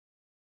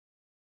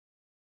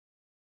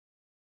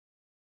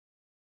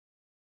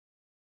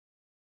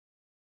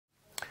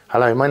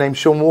Hello, my name's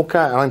Sean Walker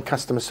and I'm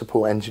Customer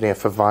Support Engineer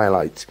for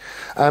ViaLite.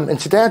 And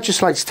today I'd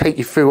just like to take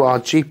you through our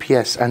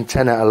GPS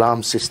antenna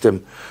alarm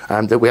system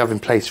that we have in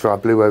place for our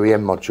Blue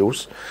OEM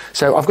modules.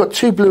 So I've got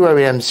two Blue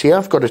OEMs here.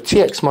 I've got a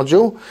TX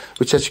module,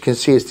 which as you can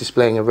see is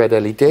displaying a red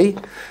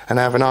LED, and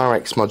I have an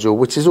RX module,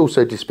 which is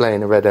also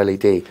displaying a red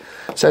LED.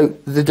 So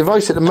the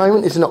device at the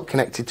moment is not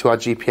connected to our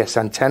GPS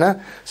antenna,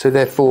 so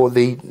therefore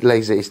the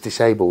laser is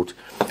disabled.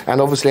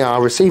 And obviously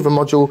our receiver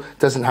module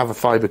doesn't have a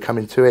fibre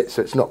coming to it,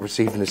 so it's not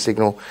receiving the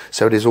signal,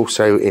 so it is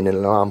also in an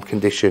alarm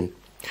condition.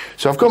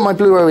 So I've got my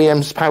Blue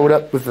OEMs powered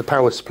up with the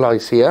power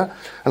supplies here,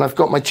 and I've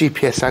got my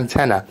GPS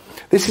antenna.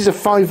 This is a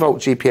 5-volt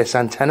GPS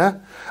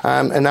antenna,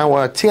 and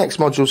our TX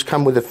modules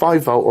come with a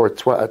 5-volt or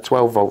a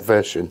 12-volt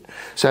version.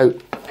 So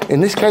in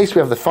this case we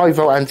have the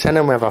 5-volt antenna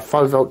and we have our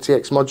 5-volt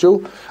TX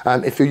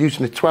module. If you're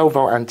using a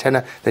 12-volt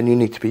antenna, then you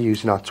need to be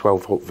using our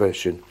 12-volt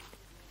version.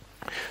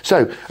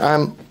 So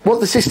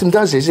what the system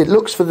does is it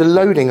looks for the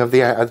loading of the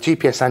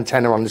GPS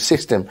antenna on the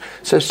system.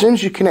 So as soon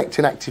as you connect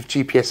an active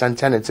GPS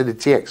antenna to the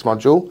TX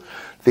module,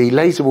 the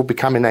laser will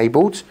become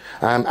enabled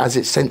as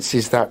it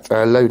senses that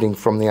loading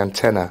from the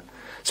antenna.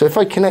 So if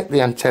I connect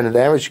the antenna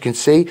there, as you can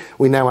see,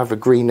 we now have a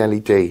green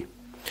LED.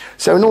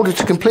 So in order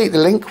to complete the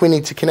link, we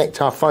need to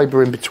connect our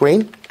fibre in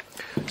between.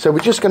 So we're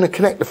just going to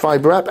connect the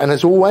fibre up, and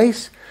as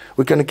always,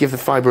 we're going to give the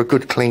fibre a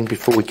good clean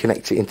before we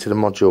connect it into the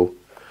module.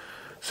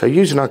 So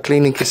using our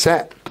cleaning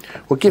cassette,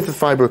 we'll give the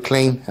fibre a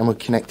clean and we'll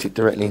connect it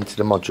directly into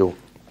the module.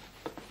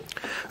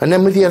 And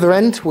then with the other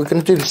end, we're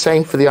going to do the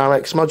same for the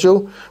RX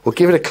module. We'll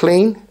give it a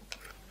clean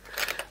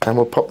and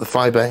we'll pop the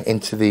fibre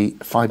into the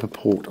fibre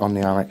port on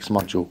the RX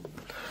module.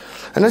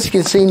 And as you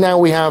can see now,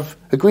 we have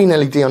a green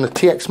LED on the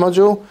TX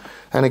module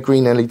and a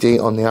green LED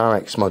on the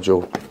RX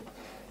module.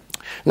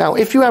 Now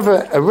if you have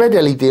a red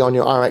LED on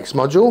your RX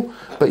module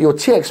but your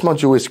TX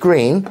module is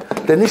green,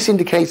 then this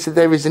indicates that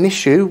there is an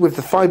issue with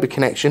the fibre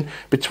connection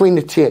between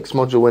the TX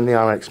module and the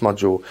RX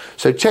module.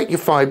 So check your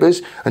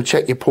fibres and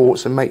check your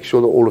ports and make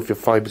sure that all of your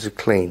fibres are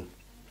clean.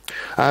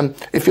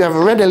 If you have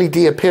a red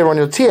LED appear on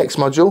your TX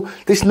module,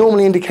 this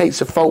normally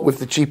indicates a fault with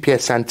the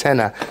GPS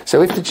antenna.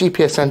 So if the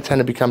GPS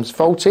antenna becomes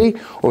faulty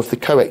or if the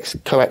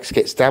coax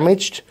gets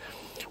damaged,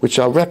 which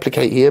I'll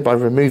replicate here by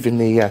removing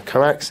the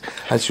coax,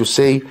 as you'll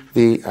see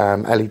the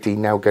LED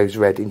now goes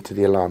red into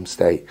the alarm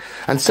state.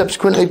 And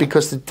subsequently,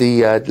 because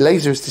the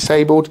laser is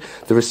disabled,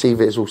 the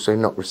receiver is also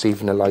not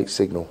receiving a light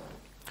signal.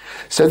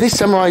 So this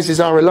summarises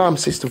our alarm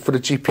system for the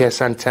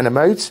GPS antenna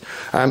modes.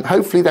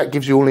 Hopefully that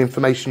gives you all the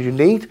information you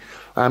need,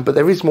 but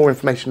there is more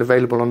information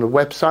available on the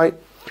website,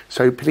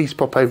 so please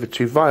pop over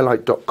to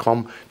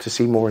vialite.com to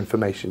see more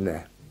information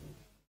there.